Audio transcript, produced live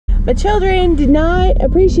My children did not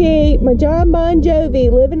appreciate my John Bon Jovi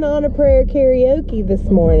Living on a Prayer karaoke this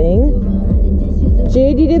morning.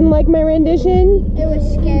 Jude, you didn't like my rendition? It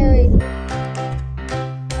was scary.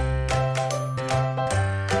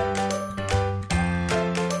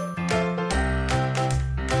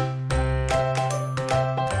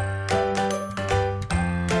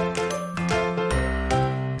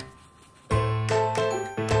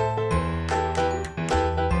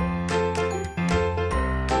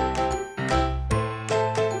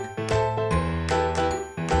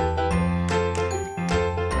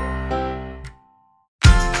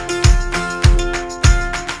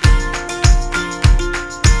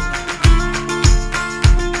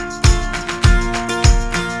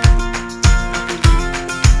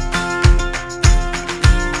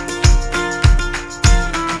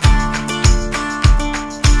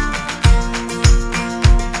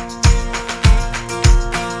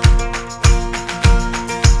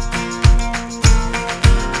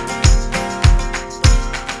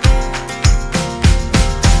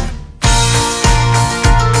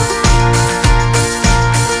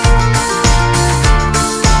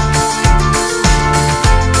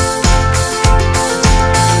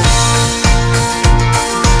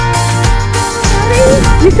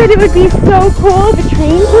 You said it would be so cool if a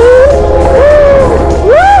train came.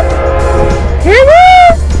 Woo! Here it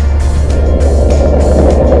is!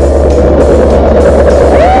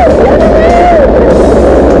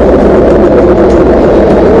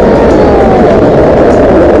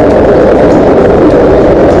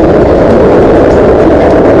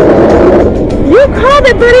 You called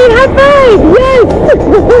it, buddy! High five! Yes!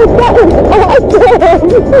 That was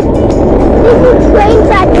awesome! Train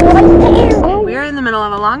track right there. We're in the middle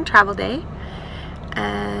of a long travel day,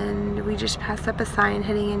 and we just passed up a sign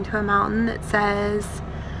heading into a mountain that says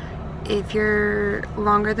if you're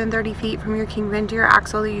longer than 30 feet from your kingpin to your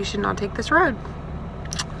axle, you should not take this road.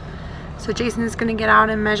 So Jason is going to get out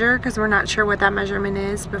and measure because we're not sure what that measurement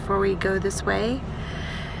is before we go this way,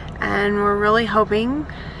 and we're really hoping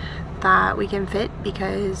that we can fit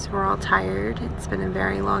because we're all tired. It's been a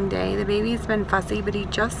very long day. The baby's been fussy, but he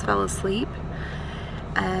just fell asleep.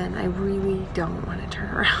 And I really don't want to turn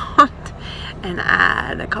around and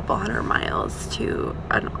add a couple hundred miles to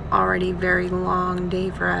an already very long day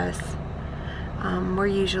for us. We're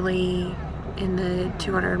usually in the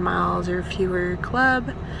 200 miles or fewer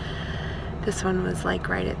club. This one was like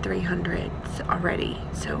right at 300 already,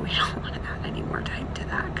 so we don't want to add any more time to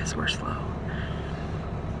that because we're slow.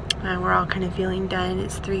 We're all kind of feeling done.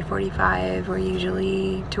 It's 3:45. We're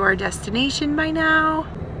usually to our destination by now.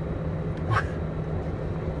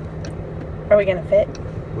 Are we gonna fit?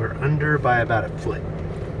 We're under by about a foot.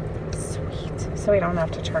 Sweet. So we don't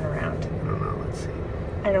have to turn around. I don't know, let's see.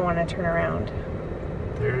 I don't want to turn around.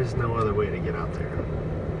 There is no other way to get out there.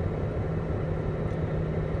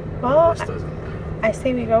 Well, this doesn't. I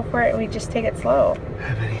say we go for it and we just take it slow.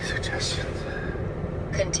 Have any suggestions?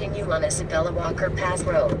 Continue on Isabella Walker Pass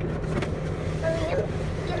Road. I'm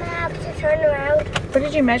gonna have to turn around. What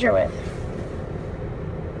did you measure with?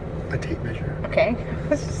 A tape measure. Okay. I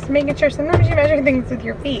was just making sure. Sometimes you measure things with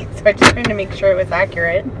your feet, so I just wanted to make sure it was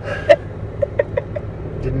accurate.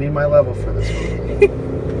 Didn't need my level for this one.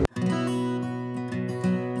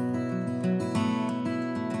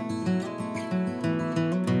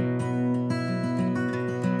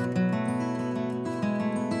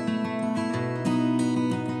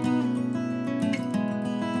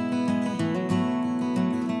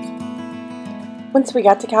 Once we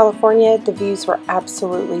got to California, the views were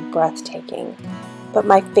absolutely breathtaking. But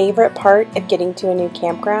my favorite part of getting to a new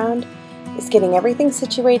campground is getting everything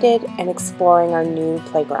situated and exploring our new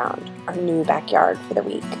playground, our new backyard for the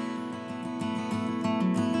week.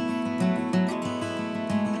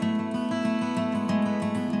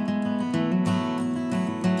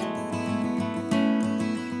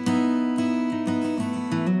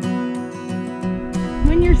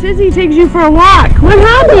 When your sissy takes you for a walk, what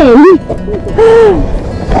happened?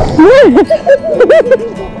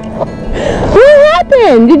 What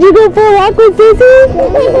happened? Did you go for a walk with Sissy?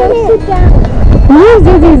 Sit down. Your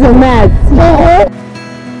Sissy's a mess.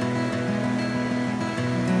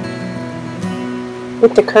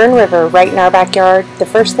 With the Kern River right in our backyard, the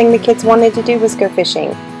first thing the kids wanted to do was go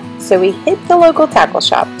fishing. So we hit the local tackle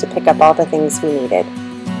shop to pick up all the things we needed.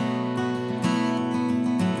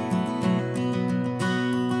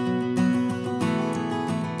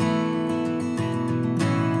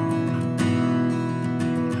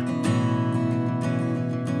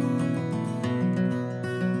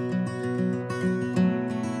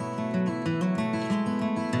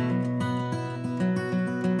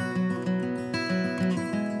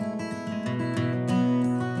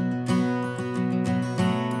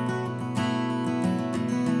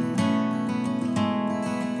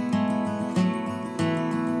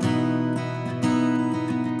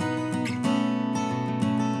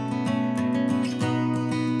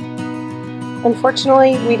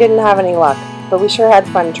 Unfortunately, we didn't have any luck, but we sure had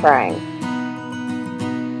fun trying.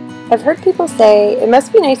 I've heard people say it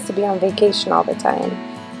must be nice to be on vacation all the time.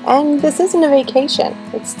 And this isn't a vacation.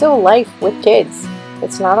 It's still life with kids.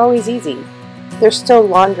 It's not always easy. There's still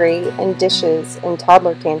laundry and dishes and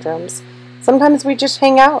toddler tantrums. Sometimes we just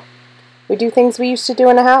hang out. We do things we used to do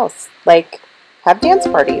in a house, like have dance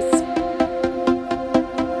parties.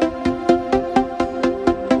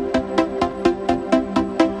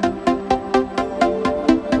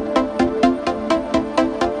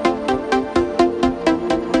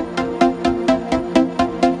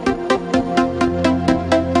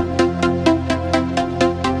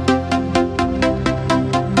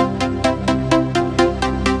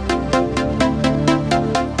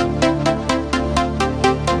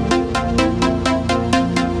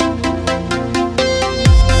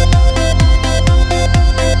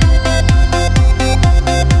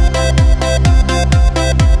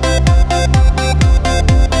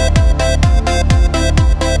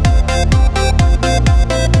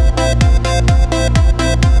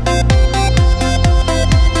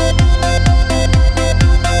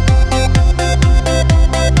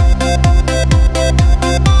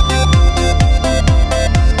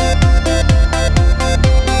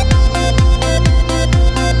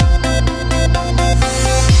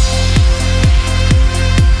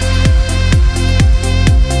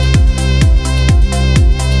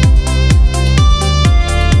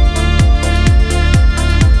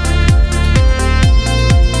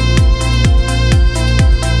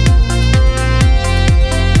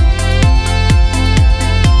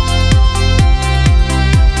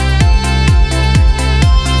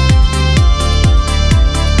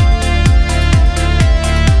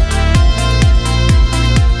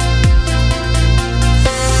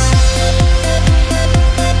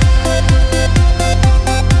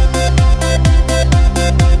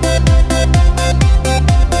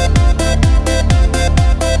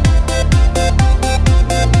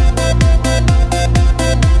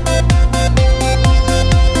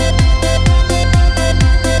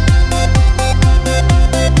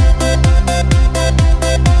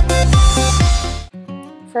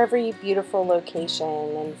 For every beautiful location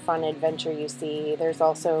and fun adventure you see, there's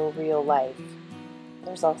also real life.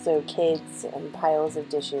 There's also kids and piles of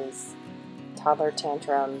dishes, toddler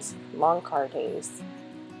tantrums, long car days.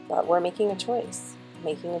 But we're making a choice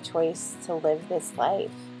to live this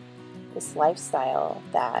life, this lifestyle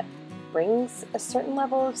that brings a certain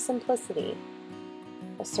level of simplicity,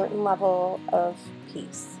 a certain level of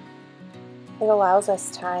peace. It allows us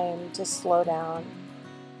time to slow down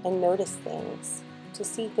and notice things, to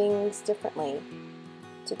see things differently,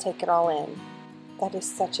 to take it all in. That is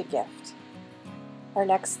such a gift. Our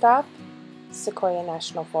next stop, Sequoia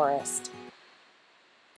National Forest.